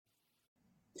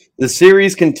The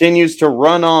series continues to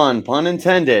run on, pun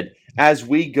intended, as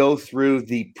we go through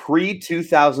the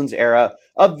pre-2000s era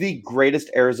of the greatest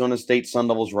Arizona State Sun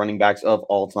Devils running backs of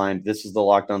all time. This is the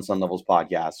Locked On Sun Devils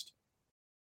podcast.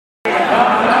 You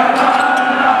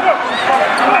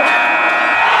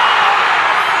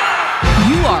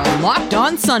are Locked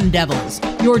On Sun Devils,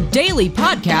 your daily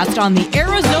podcast on the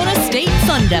Arizona State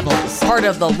Sun Devils, part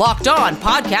of the Locked On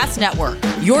Podcast Network,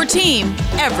 your team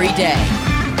every day.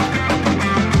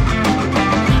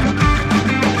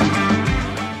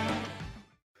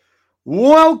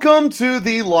 Welcome to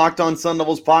the Locked On Sun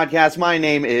Devils podcast. My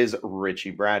name is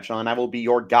Richie Bradshaw, and I will be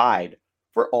your guide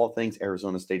for all things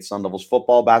Arizona State Sun Devils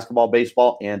football, basketball,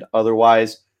 baseball, and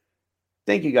otherwise.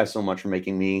 Thank you guys so much for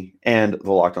making me and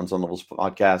the Locked On Sun Devils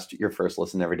podcast your first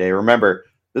listen every day. Remember,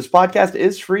 this podcast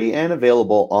is free and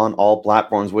available on all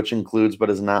platforms, which includes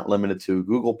but is not limited to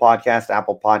Google Podcasts,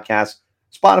 Apple Podcasts,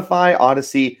 Spotify,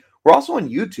 Odyssey. We're also on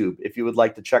YouTube if you would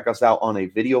like to check us out on a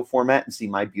video format and see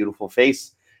my beautiful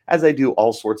face as I do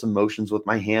all sorts of motions with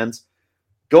my hands.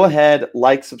 Go ahead,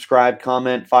 like, subscribe,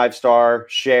 comment, 5-star,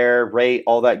 share, rate,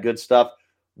 all that good stuff.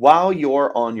 While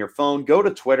you're on your phone, go to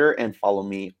Twitter and follow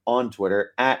me on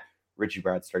Twitter at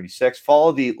RichieBrads36.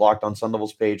 Follow the Locked On Sun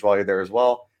Devils page while you're there as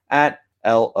well at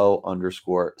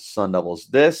LO_Sun Devils.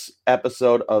 This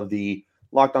episode of the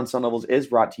Locked On Sun Devils is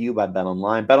brought to you by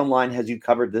BetOnline. BetOnline has you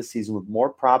covered this season with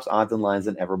more props, odds, and lines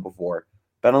than ever before.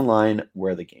 BetOnline,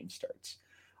 where the game starts.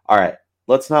 All right,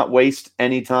 let's not waste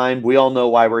any time. We all know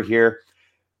why we're here.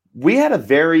 We had a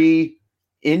very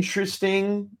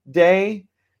interesting day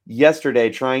yesterday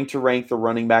trying to rank the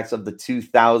running backs of the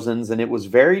 2000s, and it was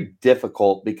very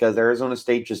difficult because Arizona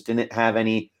State just didn't have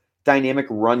any dynamic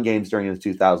run games during the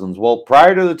 2000s. Well,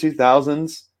 prior to the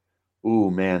 2000s,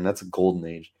 ooh, man, that's a golden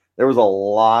age. There was a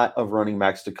lot of running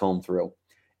backs to comb through,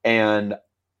 and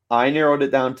I narrowed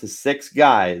it down to 6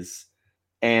 guys,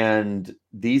 and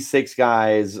these 6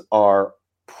 guys are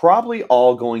probably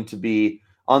all going to be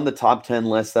on the top 10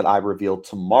 list that I reveal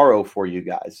tomorrow for you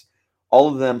guys. All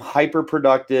of them hyper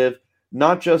productive,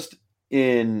 not just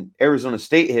in Arizona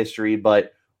State history,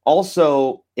 but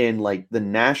also in like the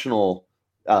national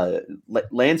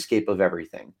landscape of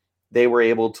everything. They were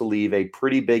able to leave a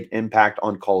pretty big impact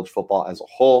on college football as a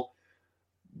whole.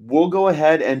 We'll go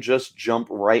ahead and just jump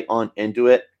right on into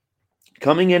it.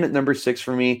 Coming in at number 6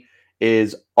 for me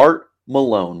is Art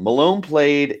Malone. Malone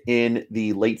played in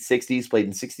the late 60s, played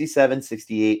in 67,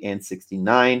 68, and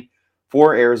 69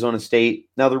 for Arizona State.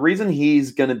 Now, the reason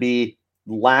he's going to be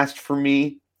last for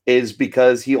me is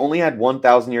because he only had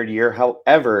 1,000-yard year.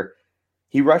 However,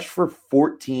 he rushed for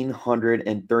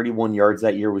 1,431 yards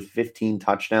that year with 15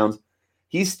 touchdowns.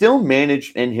 He still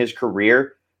managed in his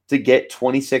career to get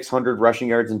 2,600 rushing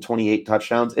yards and 28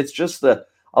 touchdowns. It's just a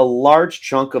large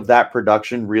chunk of that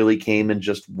production really came in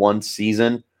just one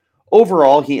season.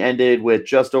 Overall, he ended with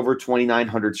just over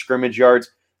 2,900 scrimmage yards,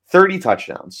 30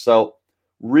 touchdowns. So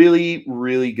really,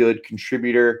 really good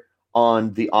contributor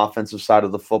on the offensive side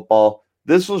of the football.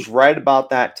 This was right about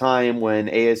that time when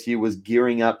ASU was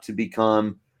gearing up to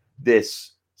become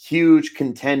this huge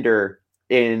contender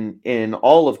in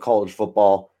all of college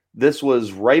football. This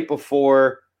was right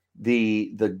before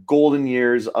the golden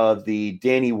years of the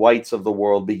Danny Whites of the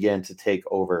world began to take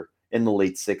over in the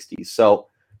late 60s. So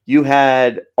you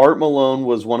had Art Malone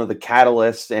was one of the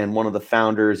catalysts and one of the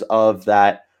founders of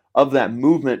that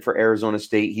movement for Arizona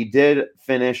State. He did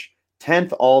finish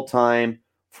 10th all-time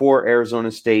for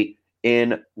Arizona State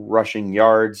in rushing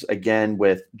yards, again,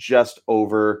 with just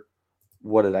over,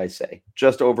 what did I say?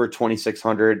 Just over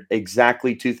 2,600,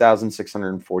 exactly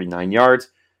 2,649 yards.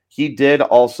 He did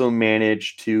also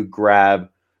manage to grab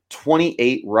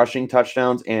 28 rushing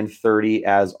touchdowns and 30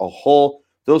 as a whole.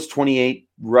 Those 28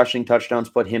 rushing touchdowns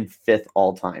put him 5th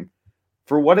all-time.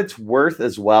 For what it's worth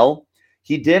as well,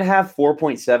 he did have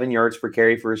 4.7 yards per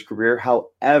carry for his career.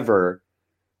 However,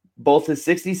 both his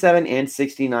 67 and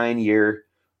 69 year,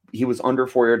 he was under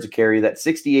 4 yards a carry. That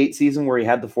 68 season where he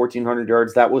had the 1,400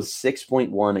 yards, that was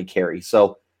 6.1 a carry.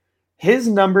 So his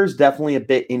numbers definitely a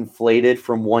bit inflated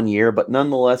from one year, but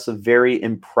nonetheless a very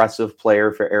impressive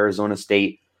player for Arizona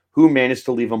State who managed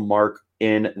to leave a mark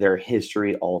in their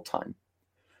history all time.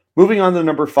 Moving on to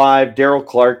number 5, Daryl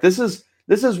Clark. This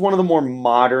is one of the more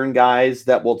modern guys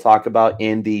that we'll talk about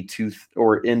in the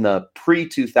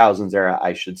pre-2000s era,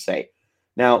 I should say.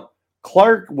 Now,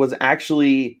 Clark was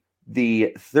actually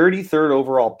the 33rd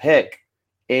overall pick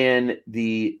in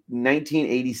the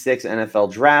 1986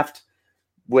 NFL draft,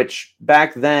 which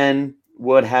back then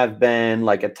would have been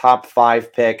like a top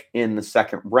 5 pick in the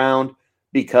second round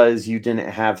because you didn't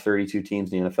have 32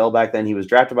 teams in the NFL back then. He was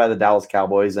drafted by the Dallas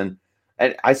Cowboys, and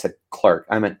I said Clark.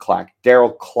 I meant Clack.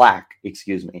 Daryl Clack,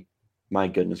 excuse me. My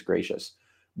goodness gracious.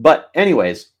 But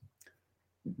anyways,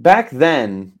 back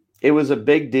then, it was a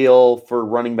big deal for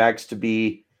running backs to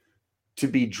be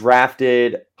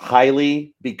drafted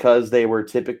highly because they were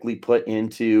typically put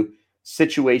into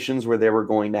situations where they were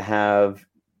going to have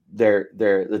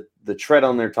the tread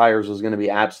on their tires was going to be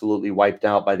absolutely wiped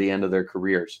out by the end of their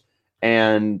careers.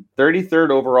 And 33rd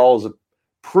overall is a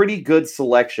pretty good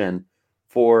selection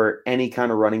for any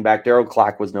kind of running back. Daryl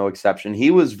Clack was no exception.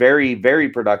 He was very, very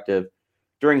productive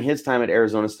during his time at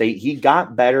Arizona State. He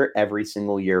got better every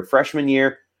single year. Freshman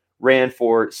year, ran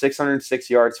for 606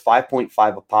 yards,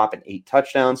 5.5 a pop, and 8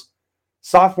 touchdowns.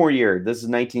 Sophomore year, this is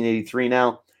 1983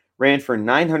 now, ran for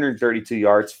 932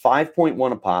 yards,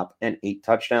 5.1 a pop, and 8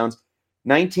 touchdowns.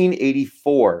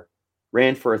 1984,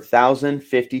 ran for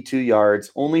 1,052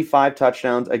 yards, only 5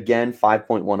 touchdowns, again,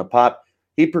 5.1 a pop.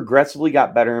 He progressively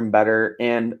got better and better,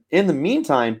 and in the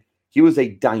meantime, he was a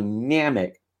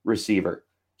dynamic receiver.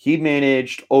 He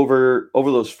managed over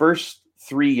those first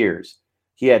 3 years,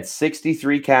 he had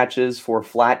 63 catches for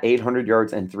flat 800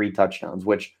 yards and 3 touchdowns,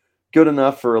 which good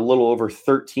enough for a little over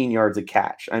 13 yards a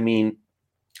catch. I mean,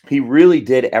 he really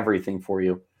did everything for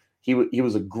you. He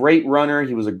was a great runner.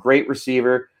 He was a great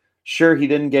receiver. Sure, he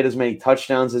didn't get as many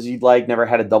touchdowns as you'd like, never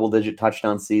had a double-digit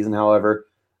touchdown season, however.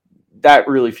 That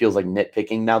really feels like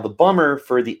nitpicking. Now, the bummer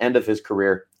for the end of his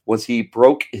career was he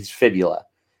broke his fibula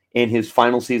in his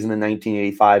final season in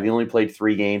 1985. He only played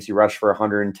 3 games. He rushed for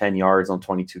 110 yards on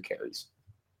 22 carries.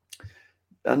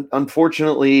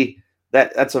 Unfortunately,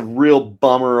 that's a real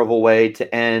bummer of a way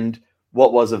to end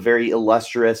what was a very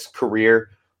illustrious career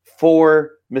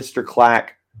for Mr.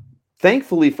 Clack.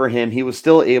 Thankfully for him, he was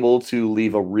still able to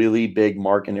leave a really big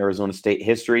mark in Arizona State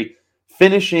history,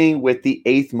 finishing with the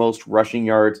 8th most rushing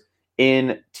yards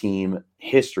in team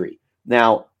history.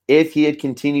 Now, if he had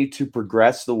continued to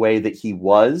progress the way that he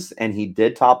was, and he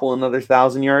did topple another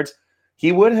 1,000 yards,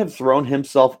 he would have thrown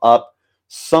himself up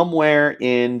somewhere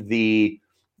in the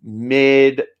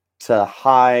mid to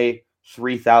high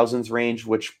 3,000s range,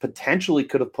 which potentially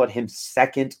could have put him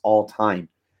second all time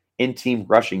in team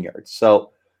rushing yards.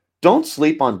 So don't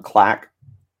sleep on Clack.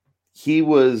 He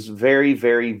was very,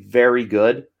 very, very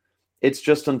good. It's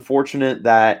just unfortunate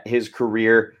that his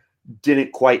career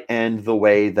didn't quite end the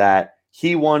way that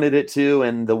he wanted it to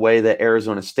and the way that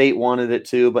Arizona State wanted it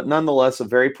to, but nonetheless, a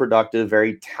very productive,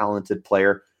 very talented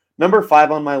player. Number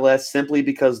 5 on my list, simply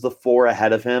because the 4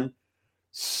 ahead of him,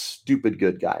 stupid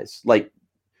good guys. Like,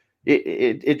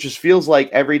 it just feels like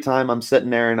every time I'm sitting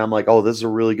there and I'm like, oh, this is a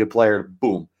really good player,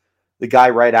 boom. The guy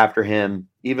right after him,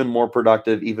 even more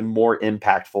productive, even more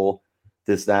impactful,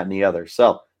 this, that, and the other.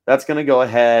 So that's going to go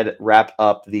ahead, wrap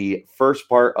up the first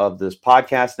part of this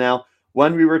podcast now.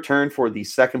 When we return for the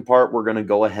second part, we're going to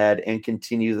go ahead and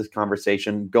continue this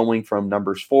conversation going from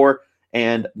numbers 4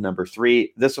 and number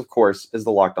 3. This, of course, is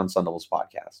the Locked on Sun Devils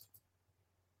podcast.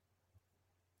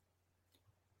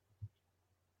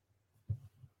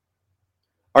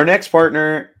 Our next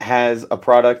partner has a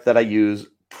product that I use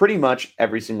pretty much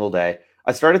every single day.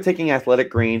 I started taking Athletic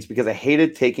Greens because I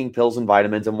hated taking pills and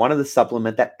vitamins and wanted a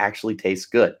supplement that actually tastes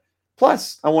good.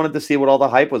 Plus, I wanted to see what all the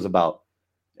hype was about.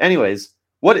 Anyways,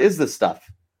 what is this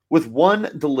stuff? With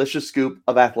one delicious scoop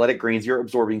of Athletic Greens, you're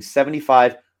absorbing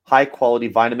 75 high-quality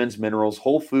vitamins, minerals,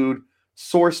 whole food,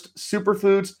 sourced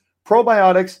superfoods,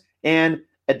 probiotics, and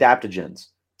adaptogens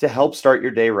to help start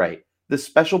your day right. This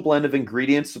special blend of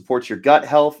ingredients supports your gut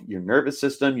health, your nervous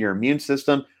system, your immune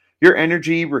system, your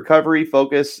energy, recovery,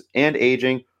 focus, and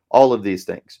aging, all of these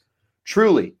things.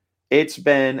 Truly, it's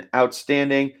been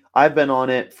outstanding. I've been on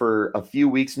it for a few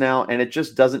weeks now, and it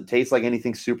just doesn't taste like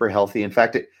anything super healthy. In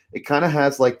fact, it kind of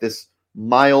has like this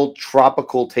mild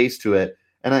tropical taste to it,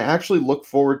 and I actually look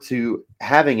forward to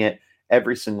having it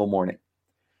every single morning.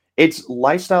 It's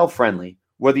lifestyle friendly.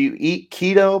 Whether you eat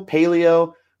keto,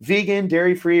 paleo, vegan,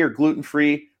 dairy-free, or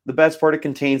gluten-free, the best part, it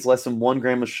contains less than 1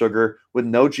 gram of sugar with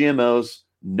no GMOs,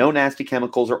 no nasty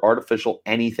chemicals or artificial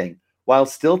anything, while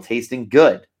still tasting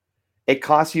good. It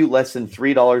costs you less than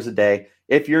 $3 a day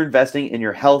if you're investing in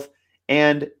your health,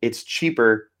 and it's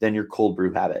cheaper than your cold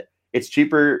brew habit. It's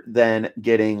cheaper than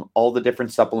getting all the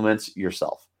different supplements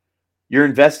yourself. You're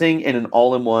investing in an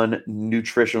all-in-one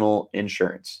nutritional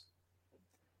insurance.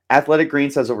 Athletic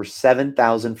Greens has over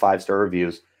 7,000 5-star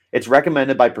reviews. It's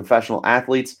recommended by professional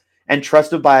athletes and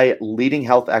trusted by leading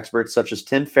health experts such as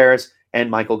Tim Ferriss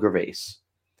and Michael Gervais.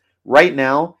 Right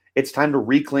now, it's time to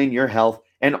reclaim your health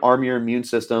and arm your immune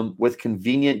system with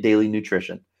convenient daily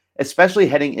nutrition, especially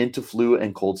heading into flu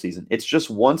and cold season. It's just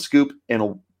 1 scoop in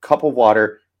a cup of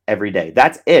water every day.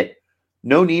 That's it.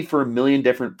 No need for a million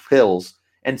different pills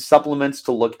and supplements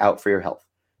to look out for your health.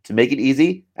 To make it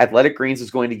easy, Athletic Greens is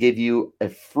going to give you a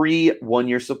free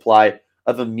 1-year supply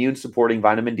of immune-supporting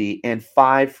vitamin D and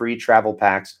 5 free travel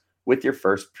packs with your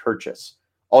first purchase.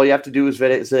 All you have to do is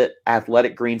visit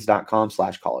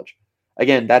athleticgreens.com/college.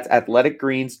 Again, that's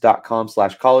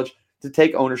athleticgreens.com/college to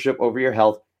take ownership over your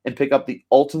health and pick up the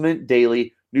ultimate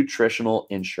daily nutritional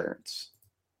insurance.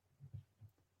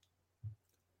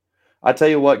 I tell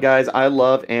you what, guys, I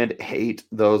love and hate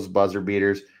those buzzer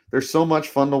beaters. They're so much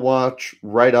fun to watch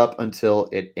right up until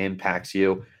it impacts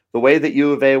you. The way that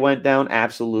U of A went down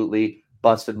absolutely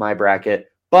busted my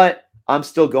bracket, but I'm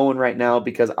still going right now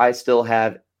because I still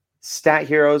have Stat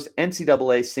Heroes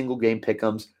NCAA single game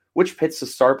pick'ems, which pits the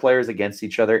star players against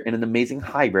each other in an amazing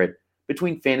hybrid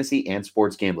between fantasy and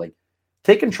sports gambling.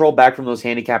 Take control back from those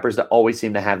handicappers that always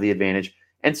seem to have the advantage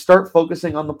and start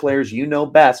focusing on the players you know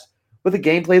best with a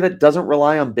gameplay that doesn't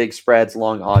rely on big spreads,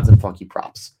 long odds, and funky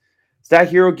props. Stat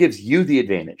Hero gives you the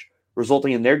advantage,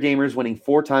 resulting in their gamers winning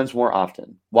 4 times more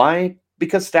often. Why?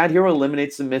 Because Stat Hero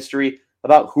eliminates the mystery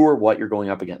about who or what you're going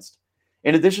up against.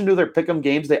 In addition to their pick'em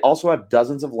games, they also have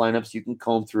dozens of lineups you can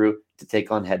comb through to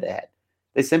take on head-to-head.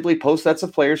 They simply post sets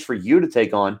of players for you to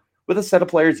take on with a set of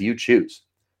players you choose.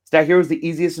 Stat Hero is the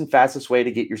easiest and fastest way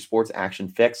to get your sports action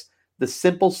fix. The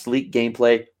simple, sleek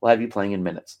gameplay will have you playing in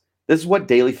minutes. This is what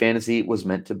daily fantasy was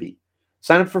meant to be.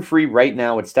 Sign up for free right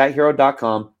now at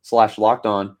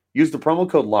stathero.com/lockedon. Use the promo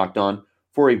code LOCKEDON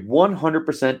for a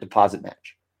 100% deposit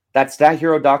match. That's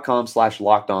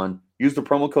stathero.com/lockedon. Use the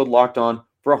promo code LOCKEDON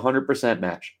for a 100%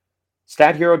 match.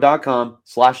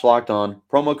 stathero.com/lockedon.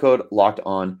 Promo code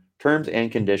LOCKEDON. Terms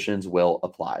and conditions will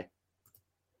apply.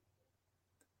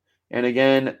 And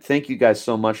again, thank you guys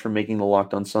so much for making the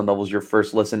Locked On Sun Devils your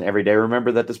first listen every day.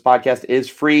 Remember that this podcast is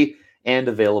free and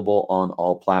available on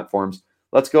all platforms.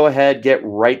 Let's go ahead, get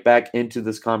right back into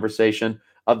this conversation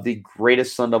of the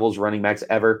greatest Sun Devils running backs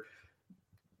ever.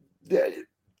 I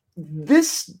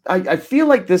feel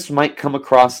like this might come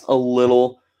across a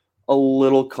little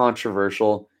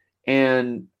controversial,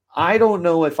 and I don't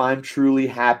know if I'm truly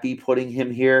happy putting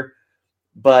him here,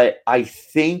 but I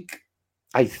think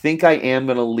I am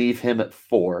going to leave him at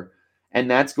 4, and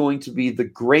that's going to be the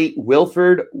great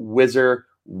Wilford Whizzer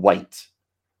White.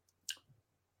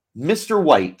 Mr.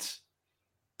 White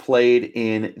played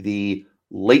in the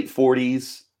late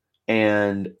 40s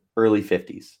and early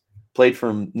 50s. Played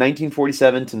from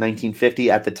 1947 to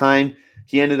 1950. At the time,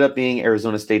 he ended up being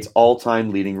Arizona State's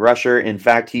all-time leading rusher. In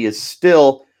fact, he is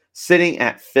still sitting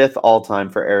at 5th all-time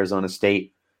for Arizona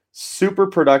State. Super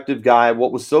productive guy.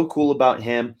 What was so cool about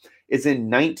him is in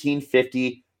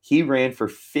 1950, he ran for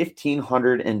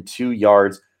 1,502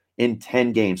 yards in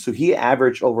 10 games. So he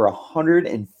averaged over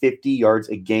 150 yards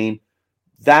a game.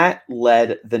 That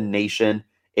led the nation.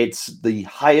 It's the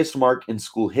highest mark in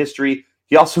school history.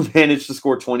 He also managed to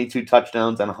score 22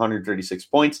 touchdowns and 136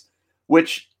 points,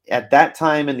 which at that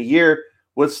time in the year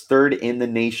was 3rd in the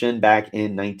nation back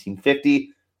in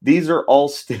 1950. These are all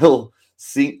still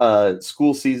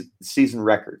school season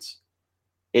records.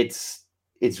 It's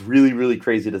really, really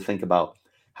crazy to think about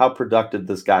how productive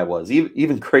this guy was.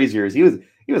 Even crazier is he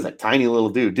was a tiny little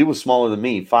dude. Dude was smaller than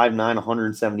me, 5'9",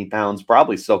 170 pounds,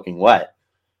 probably soaking wet.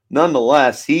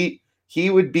 Nonetheless, he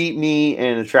would beat me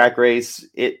in a track race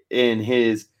in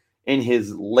his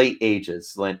late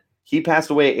ages. When he passed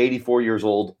away at 84 years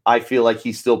old, I feel like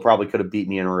he still probably could have beat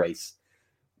me in a race.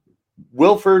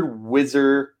 Wilford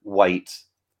Whizzer White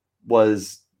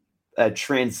was a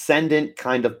transcendent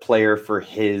kind of player for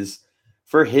his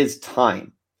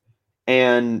time,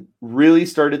 and really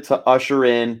started to usher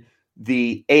in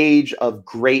the age of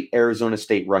great Arizona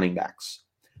State running backs.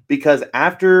 Because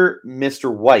after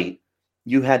Mr. White,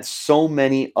 you had so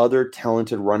many other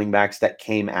talented running backs that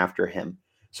came after him.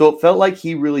 So it felt like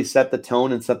he really set the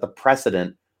tone and set the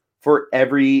precedent for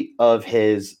every of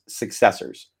his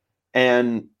successors.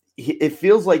 And it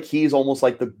feels like he's almost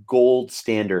like the gold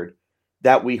standard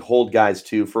that we hold guys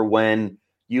to for when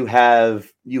you have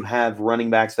running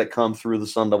backs that come through the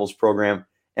Sun Devils program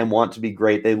and want to be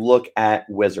great. They look at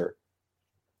Whizzer.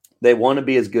 They want to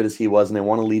be as good as he was, and they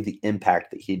want to leave the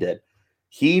impact that he did.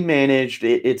 He managed,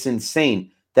 it's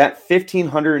insane. That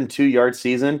 1,502-yard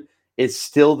season is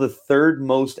still the 3rd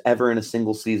most ever in a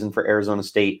single season for Arizona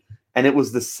State, and it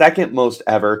was the 2nd most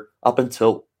ever up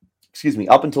until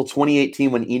 2018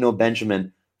 when Eno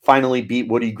Benjamin finally beat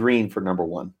Woody Green for number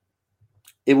 1.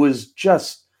 It was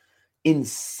just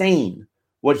insane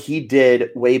what he did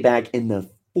way back in the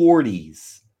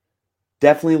 40s.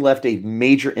 Definitely left a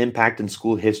major impact in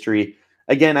school history.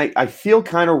 Again, I feel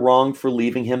kind of wrong for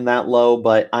leaving him that low,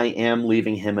 but I am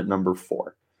leaving him at number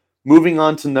 4. Moving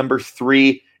on to number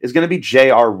 3, is going to be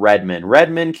J.R. Redmond.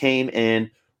 Redmond came in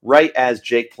right as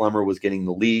Jake Plummer was getting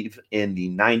the leave in the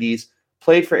 90s,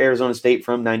 played for Arizona State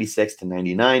from 96 to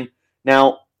 99.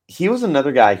 Now, he was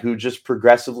another guy who just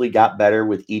progressively got better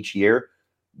with each year,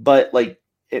 but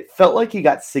it felt like he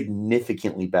got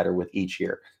significantly better with each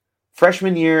year.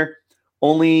 Freshman year,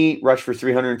 only rushed for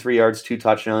 303 yards, 2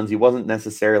 touchdowns. He wasn't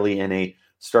necessarily in a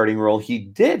starting role. He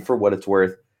did, for what it's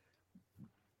worth,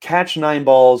 catch 9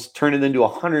 balls, turn it into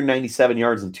 197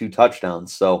 yards and 2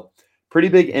 touchdowns. So pretty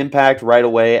big impact right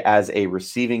away as a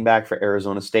receiving back for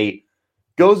Arizona State.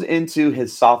 Goes into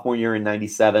his sophomore year in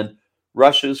 97,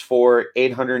 rushes for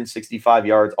 865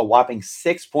 yards, a whopping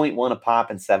 6.1 a pop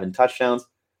and 7 touchdowns.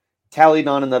 Tallied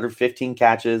on another 15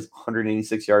 catches,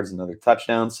 186 yards, another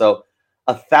touchdown. So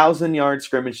 1,000-yard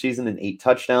scrimmage season and 8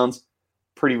 touchdowns.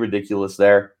 Pretty ridiculous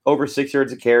there. Over 6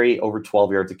 yards a carry, over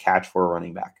 12 yards a catch for a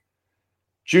running back.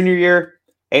 Junior year,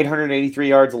 883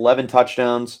 yards, 11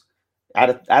 touchdowns.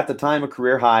 At the time, a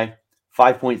career high,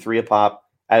 5.3 a pop,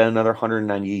 at another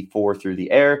 194 through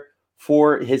the air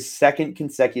for his second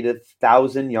consecutive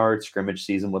 1,000-yard scrimmage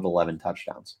season with 11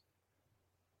 touchdowns.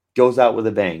 Goes out with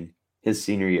a bang his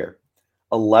senior year.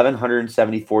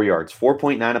 1,174 yards,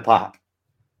 4.9 a pop,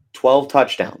 12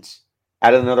 touchdowns,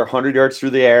 added another 100 yards through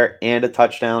the air and a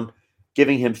touchdown,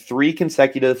 giving him 3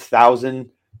 consecutive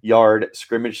 1,000-yard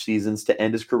scrimmage seasons to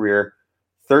end his career.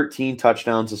 13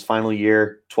 touchdowns his final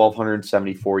year,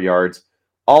 1,274 yards.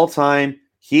 All time,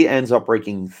 he ends up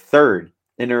ranking 3rd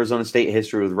in Arizona State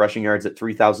history with rushing yards at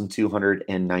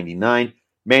 3,299.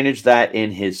 Managed that in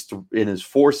his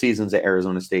 4 seasons at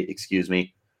Arizona State,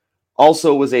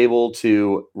 Also was able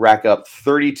to rack up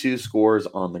 32 scores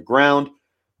on the ground,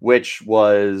 which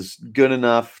was good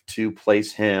enough to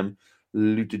place him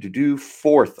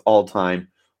 4th all-time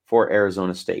for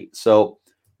Arizona State. So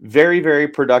very, very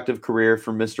productive career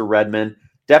for Mr. Redmond.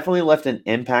 Definitely left an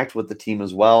impact with the team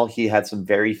as well. He had some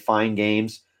very fine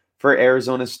games for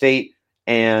Arizona State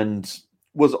and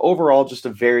was overall just a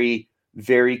very,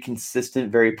 very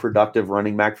consistent, very productive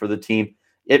running back for the team.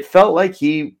 It felt like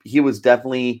he was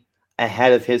definitely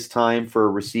ahead of his time for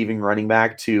a receiving running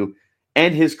back to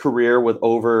end his career with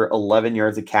over 11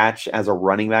 yards a catch as a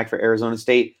running back for Arizona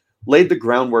State. Laid the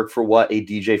groundwork for what a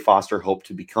DJ Foster hoped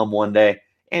to become one day,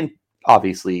 and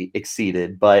obviously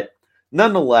exceeded. But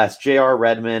nonetheless, J.R.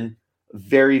 Redmond,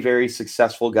 very, very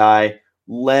successful guy,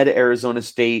 led Arizona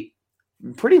State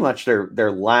pretty much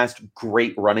their last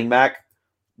great running back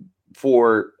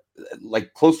for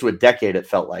close to a decade, it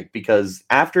felt like, because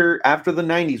after the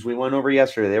 90s, we went over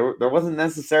yesterday, there wasn't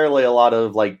necessarily a lot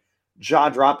of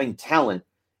jaw-dropping talent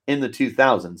in the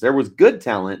 2000s. There was good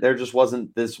talent. There just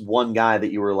wasn't this one guy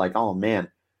that you were like, oh man,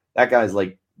 that guy's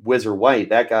like Whizzer White.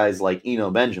 That guy's like Eno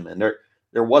Benjamin.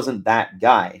 There wasn't that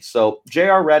guy. So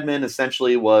J.R. Redmond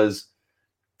essentially was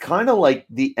kind of like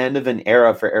the end of an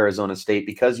era for Arizona State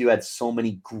because you had so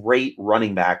many great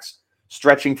running backs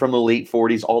stretching from the late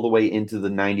 40s all the way into the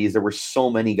 90s. There were so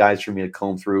many guys for me to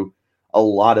comb through, a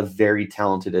lot of very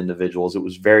talented individuals. It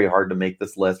was very hard to make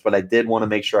this list, but I did want to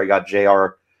make sure I got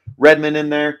J.R. Redmond in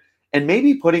there. And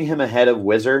maybe putting him ahead of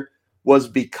Whizzer was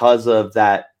because of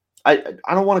that. I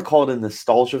don't want to call it a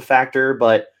nostalgia factor,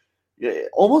 but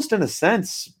almost in a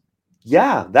sense,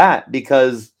 yeah, that,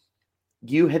 because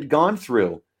you had gone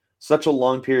through such a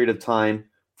long period of time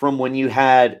from when you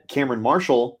had Cameron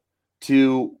Marshall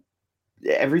to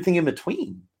everything in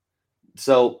between.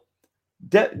 So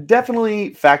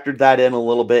definitely factored that in a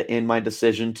little bit in my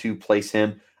decision to place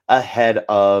him ahead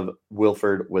of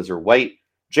Wilford Whizzer White.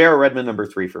 J.R. Redmond, number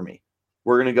 3 for me.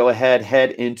 We're going to go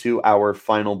head into our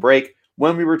final break.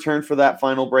 When we return for that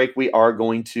final break, we are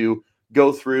going to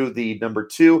go through the number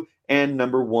 2 and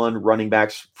number 1 running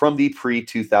backs from the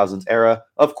pre-2000s era.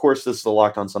 Of course, this is the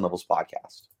Locked On Sun Devils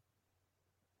podcast.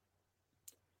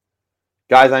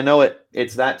 Guys, I know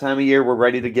it's that time of year. We're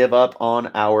ready to give up on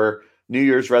our New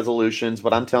Year's resolutions,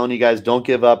 but I'm telling you guys, don't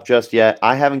give up just yet.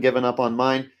 I haven't given up on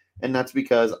mine, and that's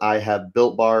because I have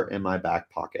Built Bar in my back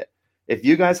pocket. If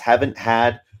you guys haven't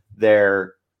had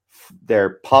their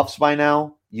Puffs by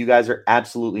now, you guys are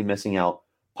absolutely missing out.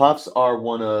 Puffs are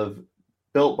one of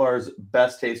Built Bar's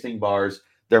best tasting bars.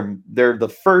 They're the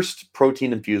first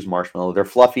protein infused marshmallow. They're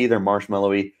fluffy, they're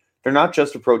marshmallowy. They're not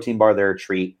just a protein bar, they're a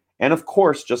treat. And of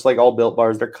course, just like all Built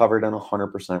Bars, they're covered in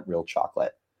 100% real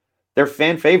chocolate. They're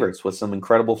fan favorites with some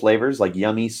incredible flavors like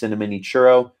yummy cinnamony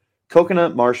churro,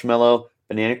 coconut marshmallow,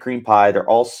 banana cream pie. They're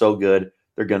all so good,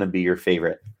 they're going to be your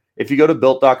favorite. If you go to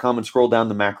Built.com and scroll down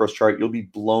the macros chart, you'll be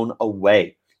blown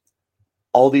away.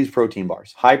 All these protein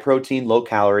bars, high protein, low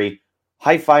calorie,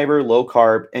 high fiber, low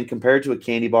carb, and compared to a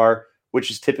candy bar,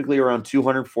 which is typically around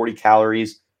 240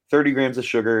 calories, 30 grams of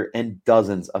sugar, and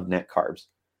dozens of net carbs.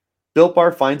 Built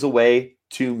Bar finds a way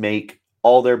to make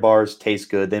all their bars taste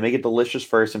good. They make it delicious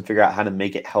first and figure out how to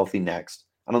make it healthy next.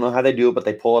 I don't know how they do it, but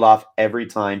they pull it off every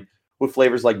time with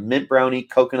flavors like mint brownie,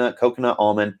 coconut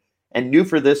almond, and new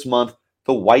for this month,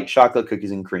 the white chocolate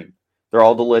cookies and cream. They're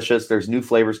all delicious. There's new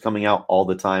flavors coming out all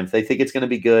the time. If they think it's going to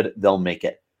be good, they'll make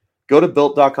it. Go to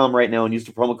Built.com right now and use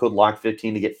the promo code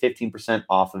LOCKED15 to get 15%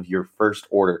 off of your first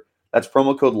order. That's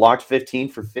promo code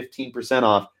LOCKED15 for 15%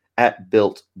 off at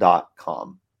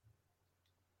Built.com.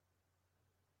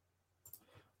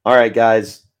 All right,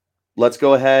 guys, let's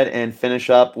go ahead and finish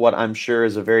up what I'm sure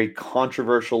is a very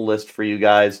controversial list for you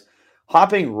guys.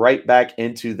 Hopping right back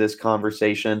into this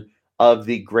conversation of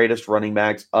the greatest running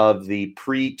backs of the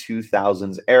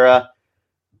pre-2000s era.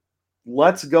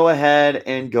 Let's go ahead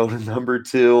and go to number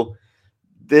 2.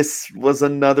 This was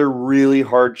another really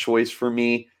hard choice for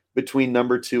me between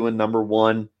number 2 and number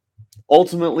 1.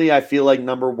 Ultimately, I feel like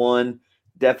number 1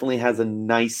 definitely has a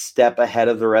nice step ahead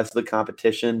of the rest of the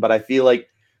competition, but I feel like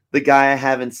the guy I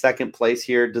have in second place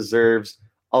here deserves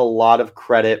a lot of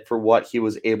credit for what he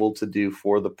was able to do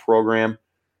for the program.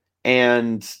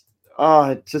 And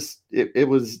it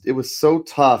was so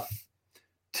tough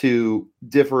to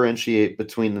differentiate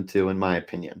between the two, in my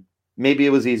opinion. Maybe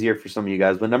it was easier for some of you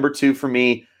guys, but number 2 for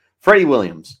me, Freddie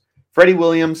Williams. Freddie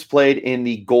Williams played in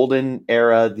the golden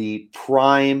era, the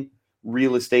prime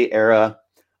real estate era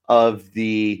of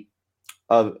the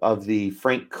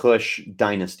Frank Kush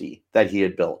dynasty that he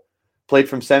had built. Played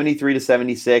from 73 to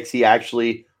 76. He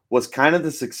actually was kind of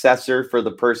the successor for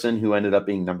the person who ended up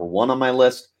being number 1 on my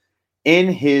list.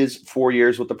 In his 4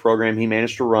 years with the program, he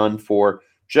managed to run for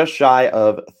just shy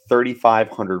of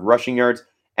 3,500 rushing yards,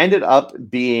 ended up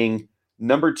being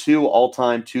number 2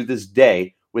 all-time to this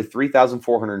day with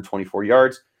 3,424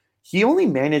 yards. He only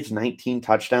managed 19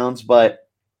 touchdowns, but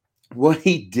what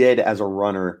he did as a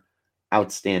runner,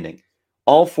 outstanding.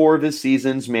 All 4 of his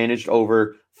seasons managed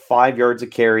over 5 yards a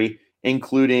carry,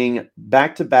 including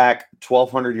back-to-back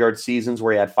 1,200-yard seasons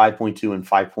where he had 5.2 and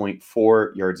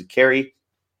 5.4 yards a carry.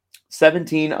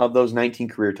 17 of those 19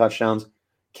 career touchdowns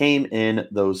came in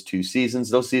those 2 seasons.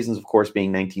 Those seasons, of course,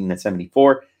 being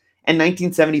 1974 and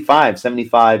 1975.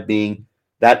 75 being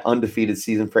that undefeated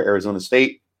season for Arizona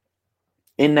State.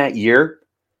 In that year,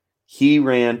 he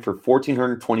ran for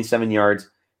 1,427 yards,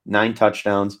 9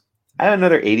 touchdowns. I had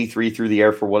another 83 through the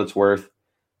air for what it's worth,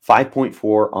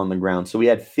 5.4 on the ground. So we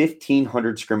had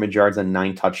 1,500 scrimmage yards and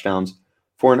 9 touchdowns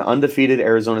for an undefeated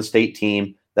Arizona State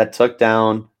team that took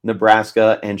down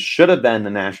Nebraska and should have been the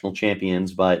national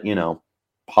champions, but,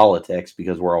 politics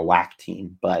because we're a WAC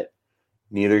team, but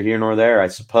neither here nor there, I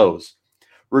suppose.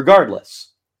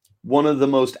 Regardless, one of the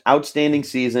most outstanding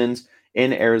seasons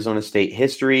in Arizona State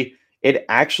history. It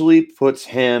actually puts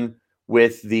him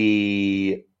with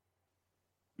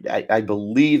I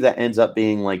believe that ends up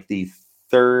being like the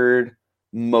 3rd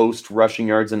most rushing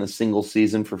yards in a single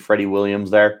season for Freddie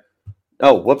Williams there.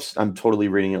 Oh, whoops, I'm totally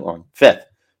reading it wrong.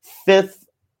 5th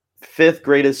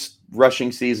greatest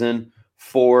rushing season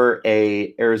for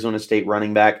a Arizona State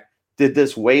running back. Did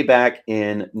this way back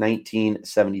in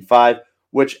 1975,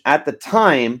 which at the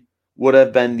time would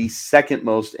have been the 2nd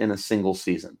most in a single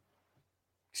season.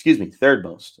 Excuse me, 3rd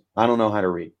most. I don't know how to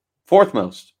read. 4th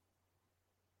most.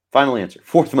 Final answer,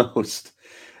 4th most.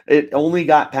 It only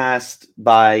got passed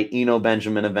by Eno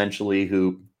Benjamin eventually,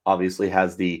 who obviously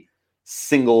has the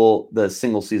single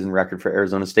season record for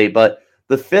Arizona State, but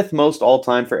the 5th most all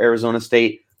time for Arizona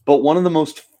State. But one of the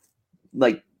most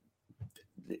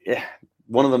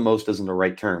isn't the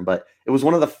right term, but it was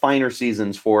one of the finer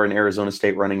seasons for an Arizona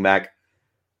State running back.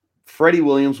 Freddie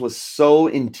Williams was so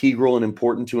integral and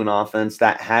important to an offense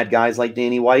that had guys like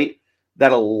Danny White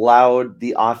that allowed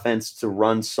the offense to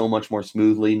run so much more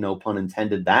smoothly, no pun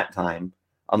intended that time,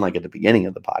 unlike at the beginning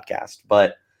of the podcast.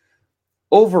 But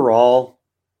overall,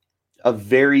 a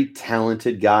very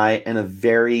talented guy and a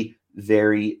very,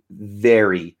 very,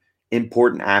 very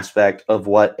important aspect of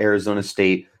what Arizona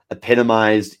State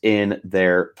epitomized in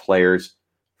their players.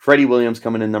 Freddie Williams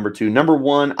coming in number 2. Number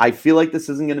 1, I feel like this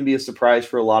isn't going to be a surprise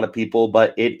for a lot of people,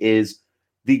 but it is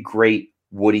the great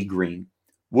Woody Green.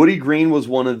 Woody Green was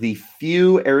one of the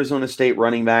few Arizona State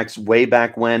running backs way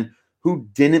back when who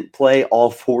didn't play all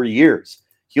 4 years.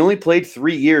 He only played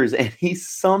 3 years, and he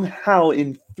somehow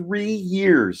in 3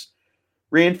 years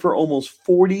ran for almost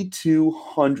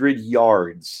 4,200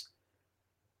 yards.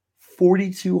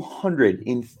 4,200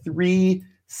 in 3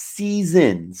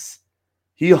 seasons.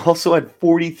 He also had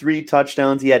 43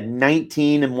 touchdowns. He had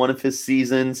 19 in one of his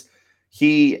seasons.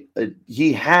 He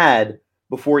had,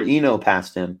 before Eno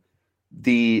passed him,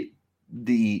 the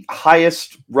the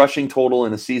highest rushing total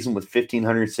in a season with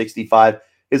 1,565.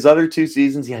 His other 2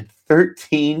 seasons, he had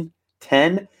 13-10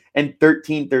 and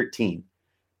 13-13.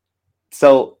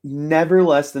 So never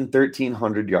less than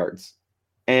 1,300 yards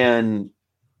and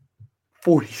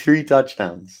 43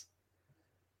 touchdowns.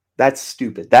 That's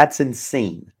stupid. That's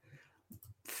insane.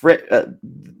 The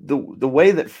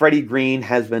way that Freddie Green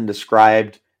has been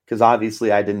described, because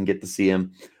obviously I didn't get to see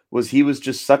him, was he was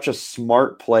just such a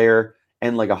smart player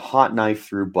and like a hot knife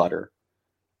through butter.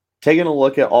 Taking a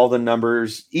look at all the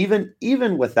numbers, even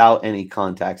without any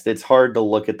context, it's hard to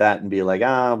look at that and be like,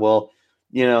 well,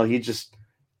 he just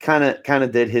kind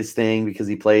of did his thing because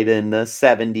he played in the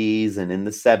 70s, and in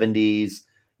the 70s,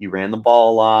 you ran the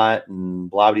ball a lot and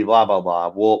blah, blah, blah, blah,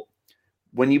 blah. Well,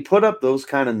 when you put up those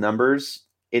kind of numbers,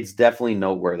 it's definitely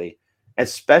noteworthy,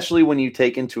 especially when you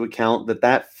take into account that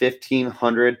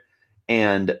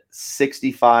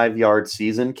 1,565-yard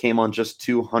season came on just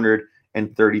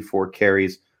 234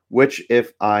 carries, which,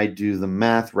 if I do the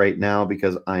math right now,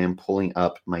 because I am pulling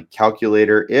up my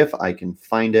calculator, if I can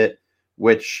find it,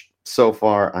 which so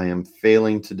far I am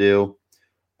failing to do,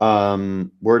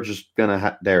 we're just going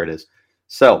to there it is.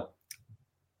 So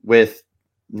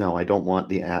no, I don't want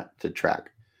the app to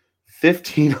track.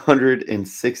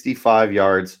 1,565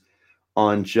 yards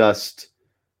on just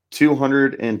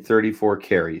 234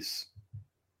 carries.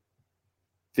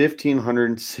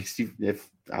 1,560, if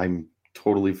I'm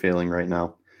totally failing right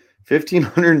now.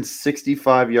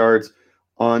 1,565 yards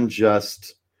on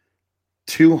just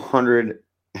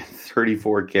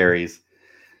 234 carries.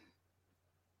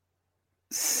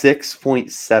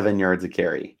 6.7 yards a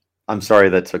carry. I'm sorry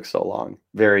that took so long.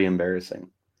 Very embarrassing.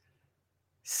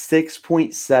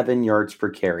 6.7 yards per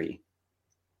carry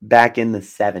back in the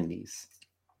 70s.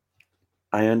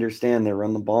 I understand they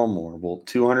run the ball more. Well,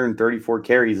 234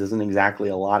 carries isn't exactly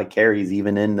a lot of carries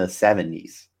even in the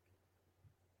 70s.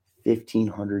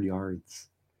 1,500 yards.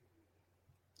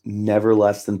 Never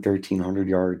less than 1,300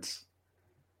 yards.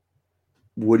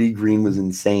 Woody Green was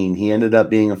insane. He ended up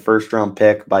being a first-round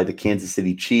pick by the Kansas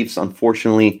City Chiefs.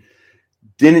 Unfortunately,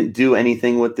 didn't do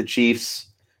anything with the Chiefs.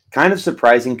 Kind of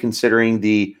surprising considering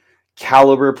the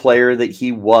caliber player that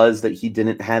he was, that he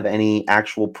didn't have any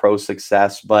actual pro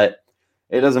success, but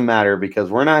it doesn't matter because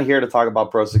we're not here to talk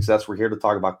about pro success. We're here to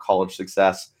talk about college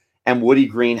success. And Woody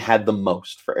Green had the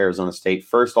most for Arizona State.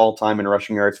 First all-time in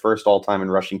rushing yards, first all-time in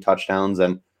rushing touchdowns,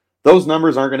 and those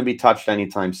numbers aren't going to be touched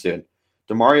anytime soon.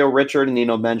 Demario Richard and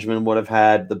Eno Benjamin would have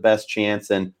had the best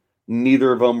chance, and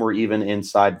neither of them were even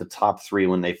inside the top 3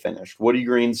 when they finished. Woody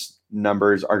Green's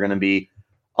numbers are going to be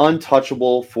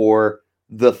untouchable for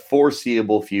the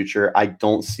foreseeable future. I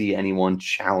don't see anyone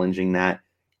challenging that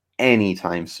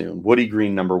anytime soon. Woody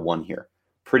Green, number 1 here.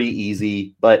 Pretty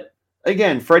easy. But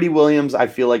again, Freddie Williams, I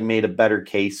feel like made a better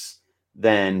case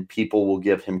than people will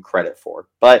give him credit for.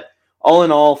 But all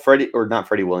in all,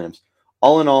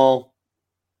 all in all,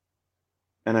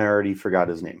 and I already forgot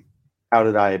his name. How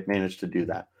did I manage to do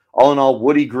that? All in all,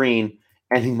 Woody Green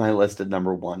ending my list at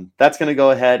number 1. That's going to go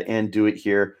ahead and do it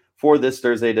here for this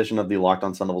Thursday edition of the Locked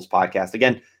On Sun Devils podcast.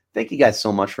 Again, thank you guys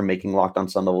so much for making Locked On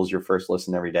Sun Devils your first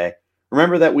listen every day.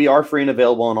 Remember that we are free and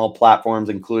available on all platforms,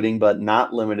 including but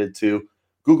not limited to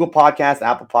Google Podcasts,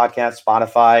 Apple Podcasts,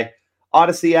 Spotify,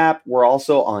 Odyssey app. We're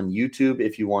also on YouTube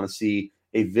if you want to see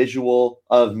a visual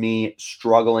of me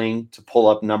struggling to pull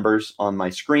up numbers on my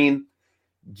screen.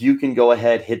 You can go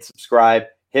ahead, hit subscribe,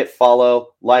 hit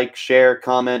follow, like, share,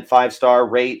 comment, 5-star,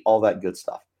 rate, all that good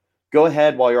stuff. Go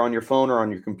ahead while you're on your phone or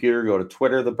on your computer, go to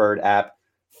Twitter, the Bird app.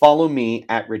 Follow me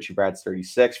at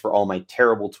RichieBrads36 for all my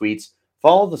terrible tweets.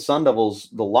 Follow the Sun Devils,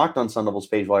 the Locked On Sun Devils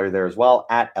page while you're there as well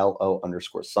at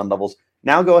LO_Sun Devils.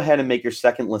 Now go ahead and make your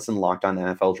second listen Locked On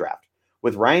NFL Draft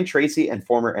with Ryan Tracy and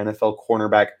former NFL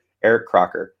cornerback Eric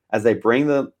Crocker as they bring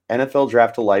the NFL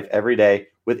Draft to life every day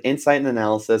with insight and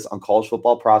analysis on college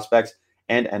football prospects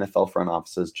and NFL front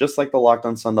offices. Just like the Locked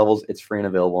On Sun Devils, it's free and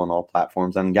available on all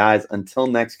platforms. And guys, until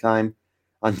next time,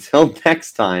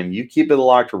 you keep it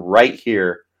locked right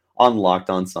here on Locked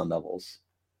On Sun Devils.